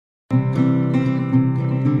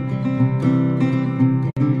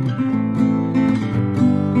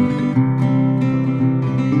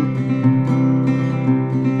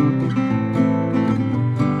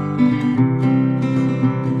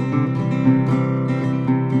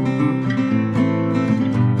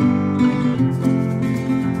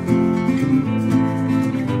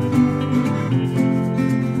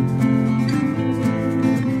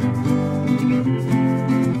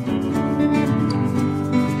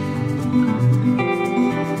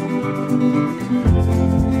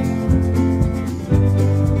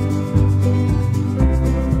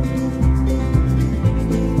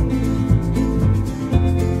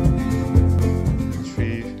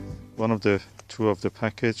the two of the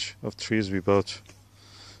package of trees we bought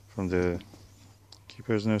from the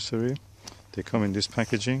keeper's nursery. They come in this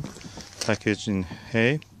packaging, packaged in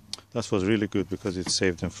hay. That was really good because it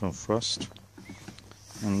saved them from frost.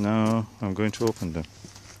 And now I'm going to open them.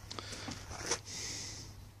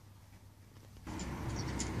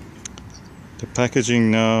 The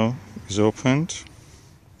packaging now is opened.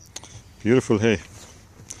 Beautiful hay.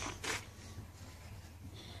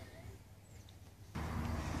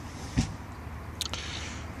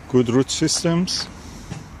 Good root systems.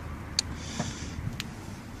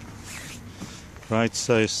 Right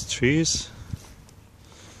sized trees.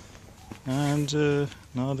 And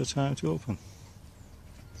now the time to open.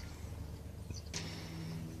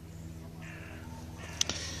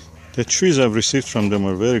 The trees I've received from them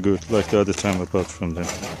are very good, like the other time I bought from them.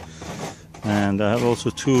 And I have also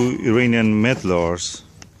two Iranian medlars.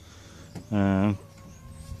 They're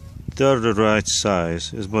the right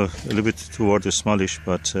size. It's a little bit toward the smallish,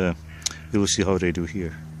 but we will see how they do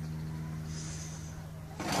here.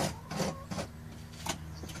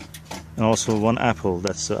 And also one apple,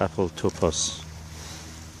 that's the apple topaz.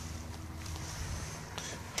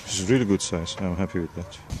 It's really good size, I'm happy with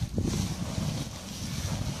that.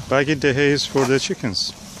 Bagging the hay is for the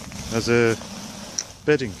chickens as a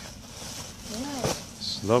bedding.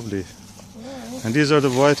 It's lovely. And these are the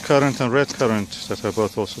white currant and red currant that I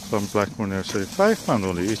bought also from Blackmore Nursery. £5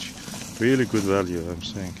 only each. Really good value, I'm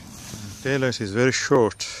saying. Daylight is very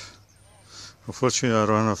short. Unfortunately, I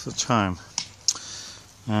run out of time.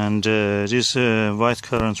 And these white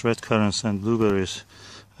currants, red currants and blueberries,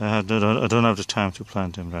 I don't have the time to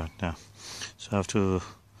plant them right now. So I have to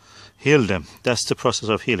heal them. That's the process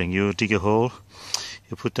of healing. You dig a hole,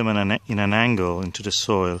 you put them in an angle into the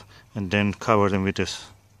soil, and then cover them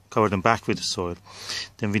back with the soil.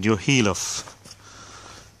 Then with your heel of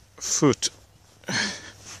foot,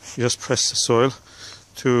 you just press the soil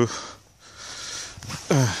to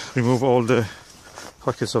remove all the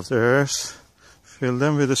pockets of the earth, fill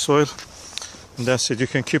them with the soil, and that's it. You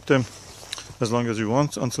can keep them as long as you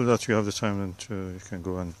want until that you have the time, and you can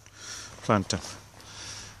go and plant them.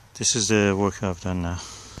 This is the work I've done now.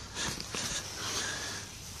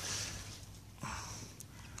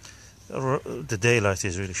 The daylight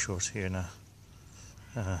is really short here now.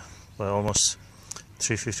 By almost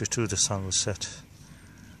 3:52 the sun will set.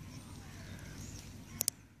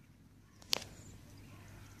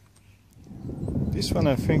 This one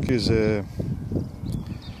I think is either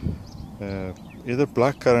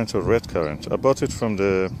black currant or red currant. I bought it from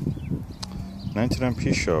the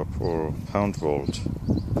 99p shop or pound vault.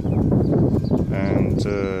 And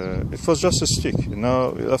it was just a stick.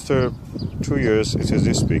 Now after 2 years it is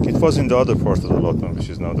this big. It was in the other part of the allotment, which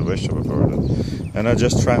is now the vegetable garden, and I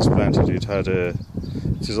just transplanted it.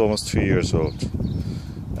 It is almost 3 years old,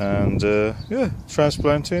 and yeah,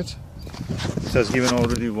 transplanted. It has given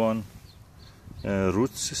already one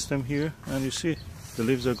root system here, and you see the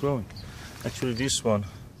leaves are growing. Actually this one,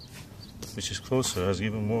 which is closer, has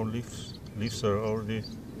given more leaves. Leaves are already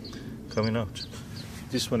coming out.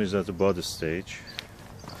 This one is at the bud stage.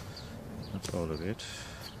 That's all of it.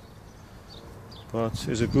 But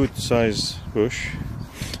it's a good size bush.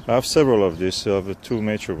 I have several of these. I have two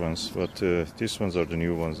mature ones, but these ones are the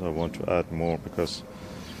new ones. I want to add more because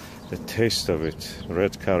the taste of it,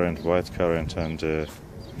 red currant, white currant, and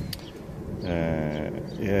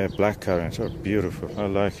yeah, black currant are beautiful. I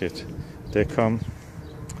like it. They come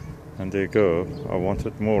and they go. I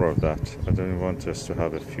wanted more of that. I don't want just to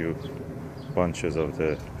have a few bunches of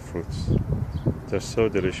the fruits. They're so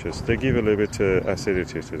delicious. They give a little bit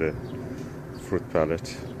acidity to the fruit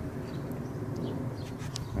palate,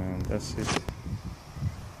 and that's it.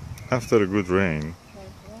 After a good rain,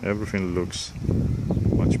 everything looks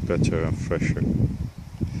much better and fresher.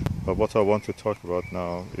 But what I want to talk about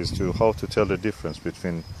now is how to tell the difference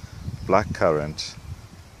between black currant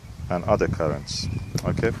and other currants.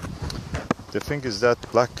 Okay, the thing is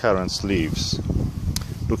that black currant's leaves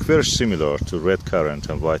look very similar to red currant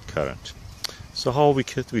and white currant. So how we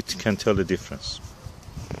can tell the difference?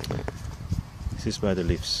 This is by the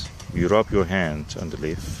leaves. You rub your hand on the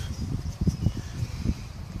leaf,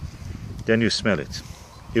 then you smell it.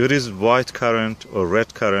 If it is white currant or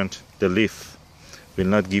red currant, the leaf will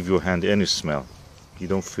not give your hand any smell. You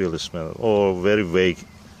don't feel the smell, or very vague,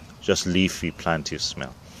 just leafy, planty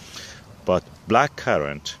smell. But black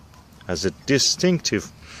currant has a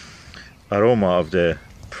distinctive aroma of the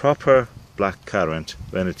proper black currant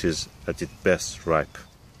when it is at its best ripe.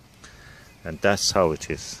 And that's how it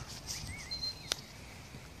is.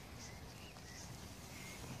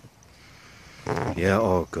 Yeah,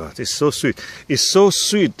 oh God, it's so sweet. It's so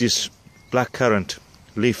sweet, this black currant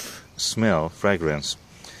leaf smell, fragrance,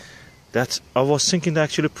 that I was thinking that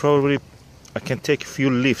actually probably I can take a few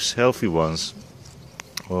leaves, healthy ones,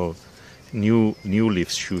 or new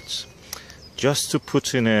leaf shoots, just to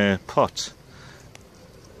put in a pot,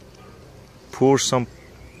 pour some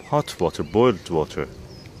hot water,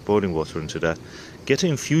 boiling water into that, get an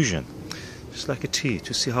infusion, just like a tea,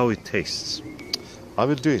 to see how it tastes. I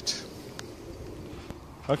will do it.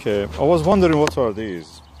 Okay, I was wondering what are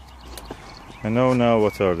these. I know now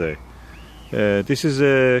what are they. This is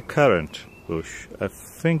a currant bush. I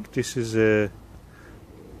think this is a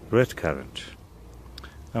red currant.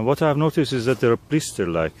 And what I've noticed is that there are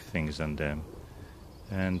blister-like things on them.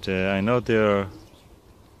 And I know they are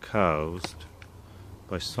caused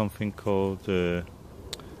by something called,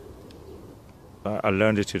 I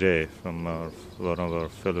learned it today from one of our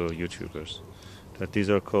fellow YouTubers, that these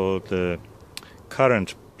are called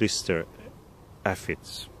currant blister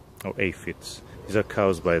aphids, or aphids. These are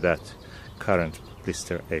caused by that currant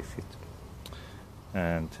blister aphid.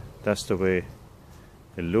 And that's the way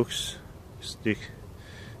it looks,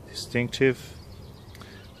 distinctive,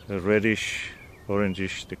 reddish,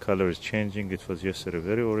 orangish. The color is changing. It was yesterday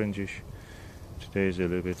very orangish. Today is a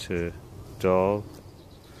little bit dull.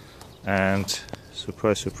 And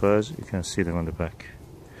surprise, surprise, you can see them on the back.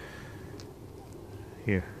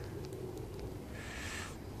 Here.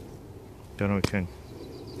 Don't know, can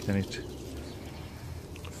it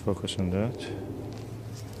focus on that?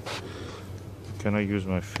 Can I use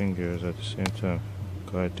my fingers at the same time?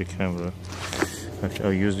 Guide the camera. Actually,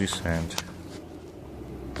 I'll use this hand.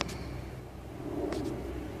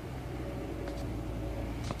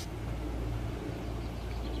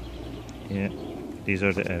 Yeah, these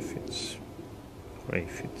are the aphids.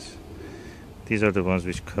 These are the ones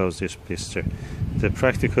which cause this blister. They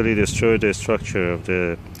practically destroy the structure of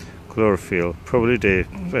the chlorophyll. Probably they,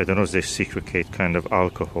 I don't know, they secrete kind of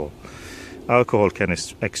alcohol. Alcohol can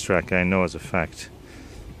extract, I know as a fact.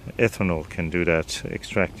 Ethanol can do that,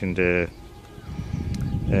 extracting the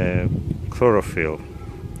chlorophyll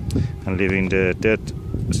and leaving the dead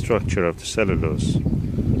structure of the cellulose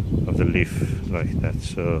of the leaf like that.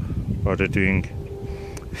 So are they doing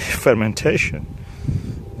fermentation?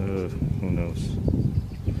 Who knows?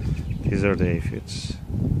 These are the aphids.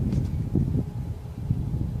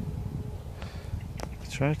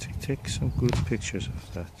 Try to take some good pictures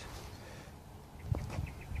of that,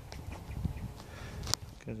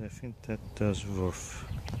 because I think that does work.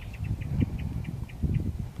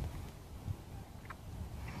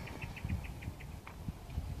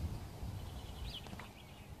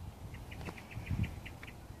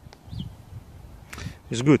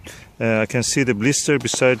 It's good. I can see the blister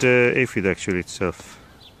beside the aphid actually itself.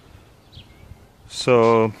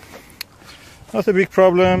 So, not a big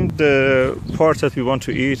problem. The part that we want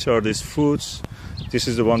to eat are these fruits. This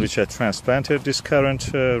is the one which I transplanted, this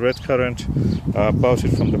currant, red currant. I bought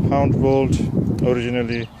it from the pound world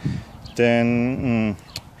originally. Then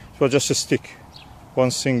it was just a stick,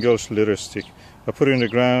 one single little stick. I put it in the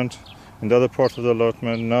ground in the other part of the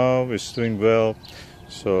allotment. Now it's doing well.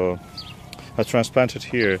 So I transplanted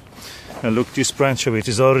here. And look, this branch of it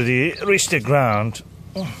is already reached the ground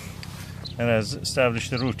and has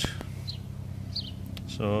established the root.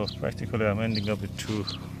 So practically I'm ending up with two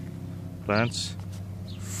plants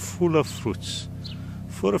full of fruits.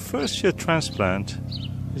 For a first year transplant,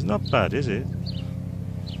 it's not bad, is it?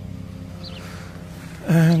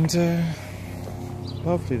 And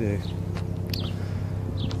lovely day.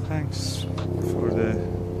 Thanks for the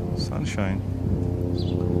sunshine.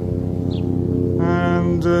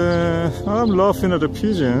 And I'm laughing at the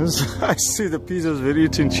pigeons. I see the pigeons were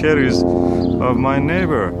eating cherries of my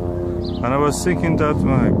neighbor. And I was thinking that,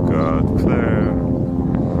 my God, Claire,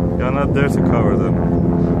 you're not there to cover them.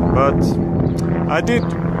 But I did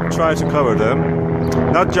try to cover them.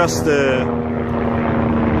 Not just the...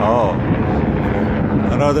 Oh,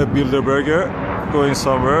 another Bilderberger going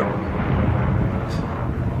somewhere.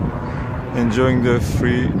 Enjoying the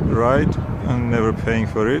free ride and never paying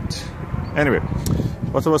for it. Anyway,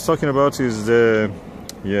 what I was talking about is the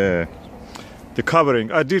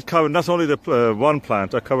covering. I did cover not only the one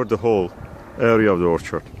plant, I covered the whole area of the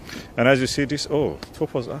orchard. And as you see this, oh,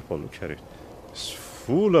 topaz apple, look at it. It's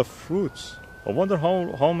full of fruits. I wonder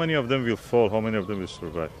how many of them will fall, how many of them will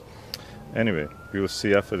survive. Anyway, we will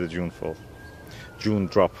see after the June fall. June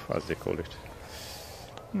drop, as they call it.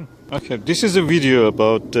 Okay, this is a video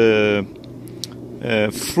about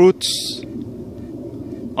fruits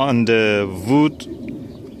on the wood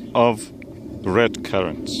of red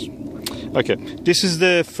currants. Okay, this is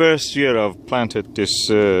the first year I've planted this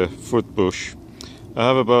fruit bush. I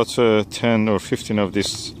have about 10 or 15 of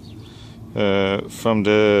this from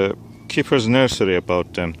the keeper's nursery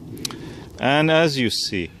about them. And as you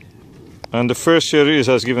see, and the first year it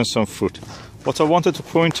has given some fruit. What I wanted to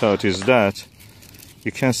point out is that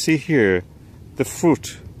you can see here the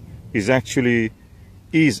fruit is actually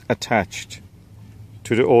attached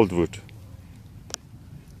to the old wood.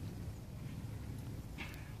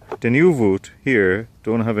 The new wood here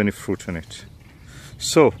don't have any fruit on it.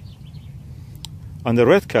 So on the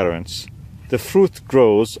red currants, the fruit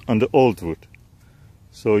grows on the old wood.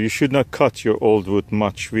 So you should not cut your old wood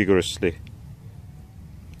much vigorously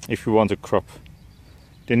if you want a crop.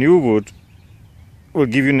 The new wood will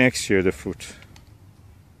give you next year the fruit.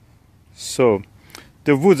 So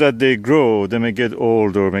the wood that they grow, they may get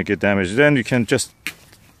old or may get damaged. Then you can just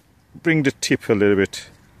bring the tip a little bit,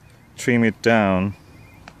 trim it down,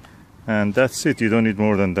 and that's it. You don't need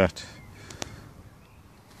more than that.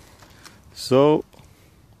 So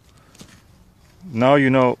now you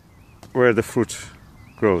know where the fruit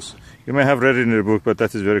grows. You may have read it in the book, but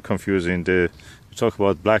that is very confusing. You talk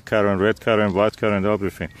about black currant, red currant, white currant,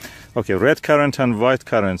 everything. Okay, red currant and white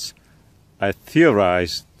currants, I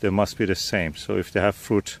theorize they must be the same. So if they have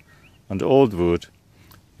fruit on the old wood,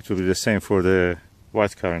 it will be the same for the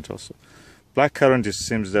white currant also. Black currant, it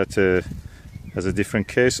seems that has a different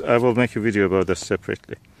case. I will make a video about that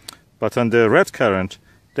separately. But on the red currant,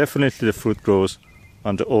 definitely the fruit grows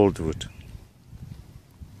on the old wood.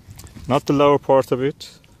 Not the lower part of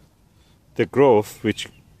it, the growth which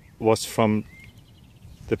was from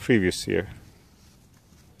the previous year.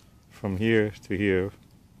 From here to here,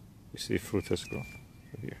 you see fruit has grown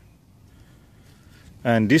here.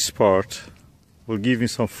 And this part will give me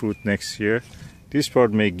some fruit next year. This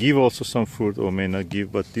part may give also some fruit or may not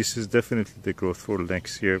give, but this is definitely the growth for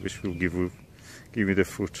next year, which will give me the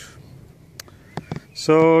fruit.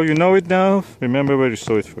 So you know it now. Remember where you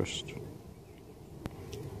saw it first.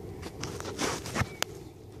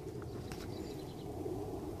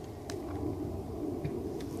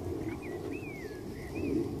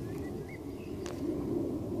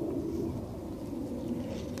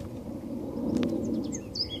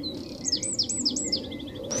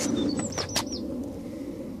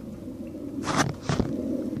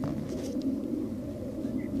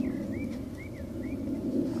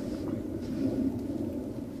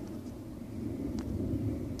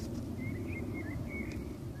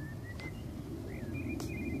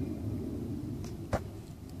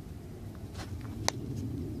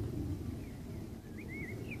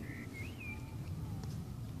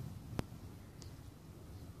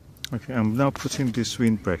 Okay, I'm now putting this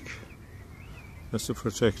windbreak just to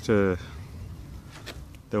protect the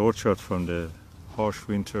orchard from the harsh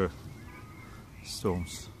winter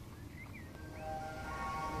storms.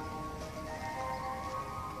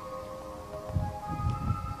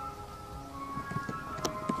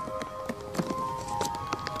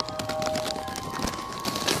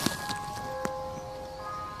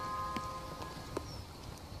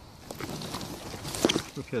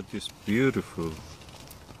 Look at this beautiful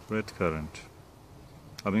red currant.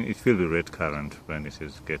 I mean, it will be red currant when it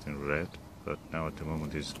is getting red, but now at the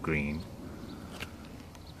moment it's green.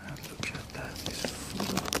 And look at that, it's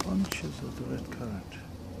full of bunches of the red currant.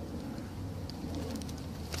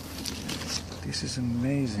 This is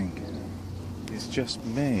amazing. It's just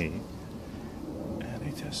May, and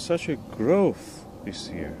it has such a growth this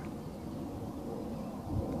year.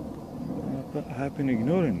 But I've been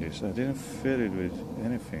ignoring this. I didn't fill it with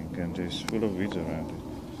anything, and it's full of weeds around it.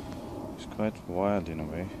 It's quite wild in a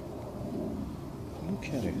way. Look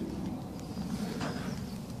at it.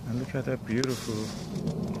 And look at that beautiful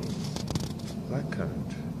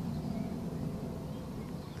blackcurrant.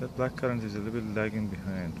 That blackcurrant is a little bit lagging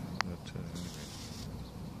behind, but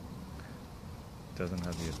it doesn't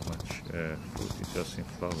have yet much fruit. It's just in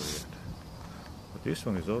flower yet. But this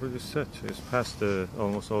one is already set. It's past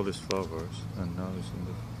almost all its flowers, and now it's in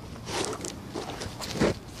the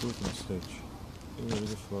fruiting stage. There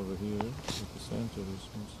is a flower here. At the center is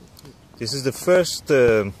mostly fruit. This is the first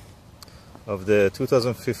of the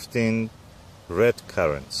 2015 red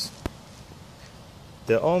currants.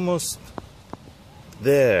 They're almost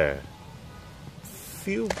there.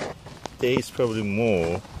 Few days, probably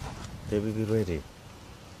more, they will be ready.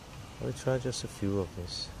 I'll try just a few of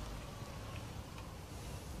this.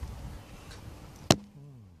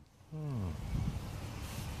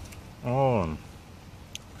 Oh,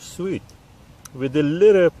 sweet, with a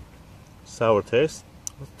little sour taste,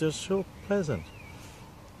 but they're so pleasant.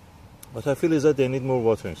 What I feel is that they need more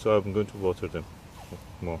watering, so I'm going to water them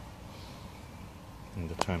more in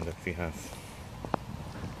the time that we have.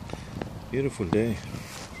 Beautiful day.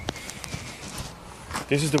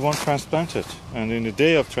 This is the one transplanted, and in the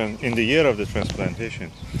day of in the year of the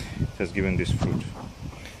transplantation, it has given this fruit.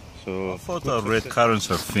 So I thought our red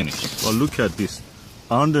currants are finished. Well, look at this.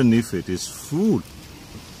 Underneath it is food.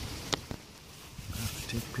 I have to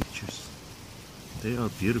take pictures. They are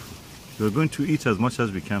beautiful. We're going to eat as much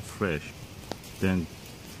as we can fresh, then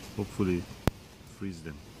hopefully freeze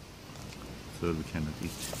them so that we cannot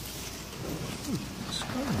eat.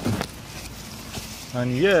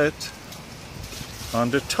 And yet,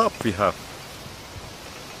 on the top we have.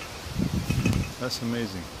 That's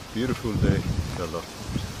amazing. Beautiful day. Got a lot.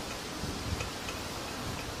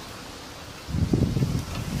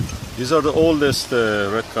 These are the oldest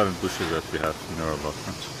red currant bushes that we have in our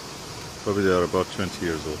allotment. Probably they are about 20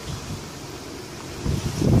 years old.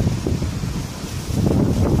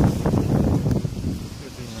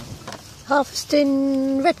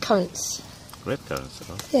 Harvesting red currants. Red currants,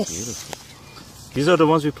 oh, yes. Beautiful. These are the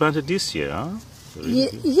ones we planted this year, huh?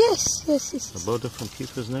 Yes. I bought them from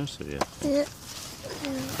Keeper's Nursery, yeah. Yeah.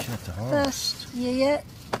 At the harvest. Yeah.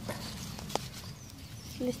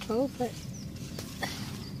 Little, but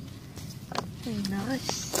very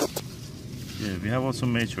nice. Yeah, we have also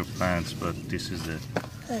mature plants, but this is the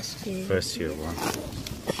first year one.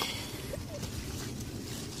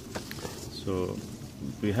 So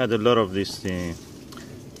we had a lot of this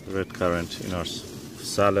red currant in our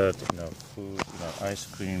salad, in our food, in our ice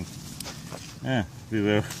cream. Yeah, we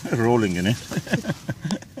were rolling in it.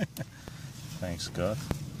 Thanks God.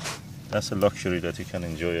 That's a luxury that you can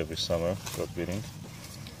enjoy every summer, God willing.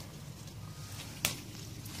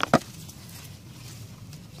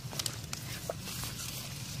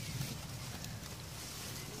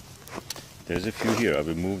 There's a few here. I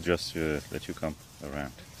will move just to let you come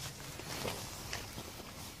around.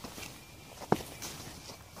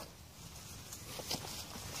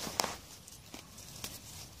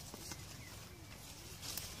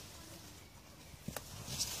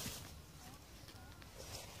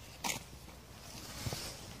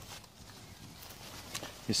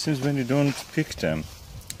 It seems when you don't pick them,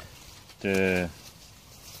 the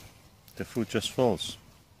fruit just falls.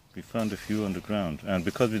 We found a few on the ground, and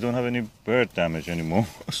because we don't have any bird damage anymore,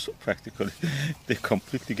 so practically they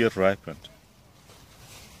completely get ripened.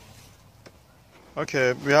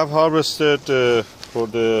 Okay, we have harvested for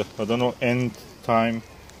the, I don't know, end time,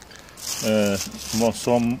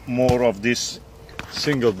 some more of this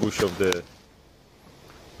single bush of the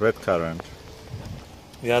red currant.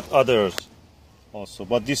 We had others also,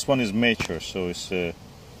 but this one is mature, so it's a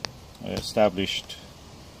established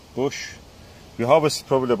bush. We harvested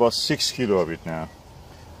probably about 6 kilos of it now,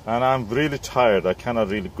 and I'm really tired. I cannot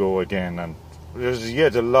really go again, and there's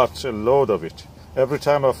yet a load of it. Every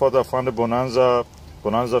time I thought I found a bonanza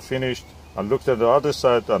finished, I looked at the other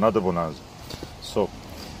side, another bonanza. So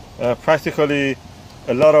practically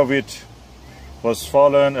a lot of it was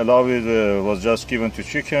fallen, a lot of it was just given to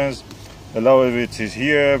chickens, a lot of it is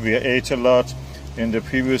here. We ate a lot in the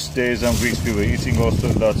previous days and weeks. We were eating also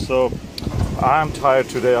a lot, so I'm tired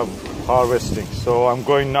today of harvesting, so I'm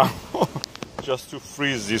going now just to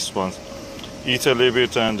freeze these ones, eat a little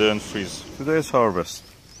bit and then freeze. Today's harvest,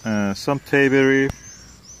 some tayberry,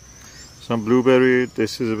 some blueberry.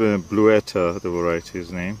 This is a bluetta, the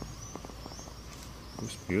variety's name.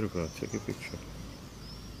 It's beautiful. I'll take a picture.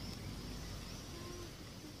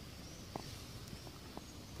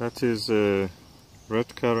 That is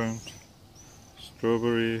red currant,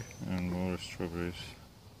 strawberry, and more strawberries.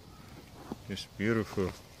 It's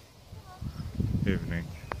beautiful evening.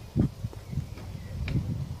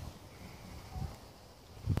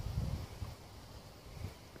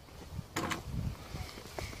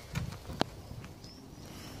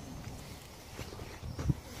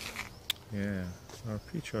 Yeah, our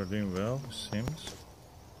peach are doing well, it seems.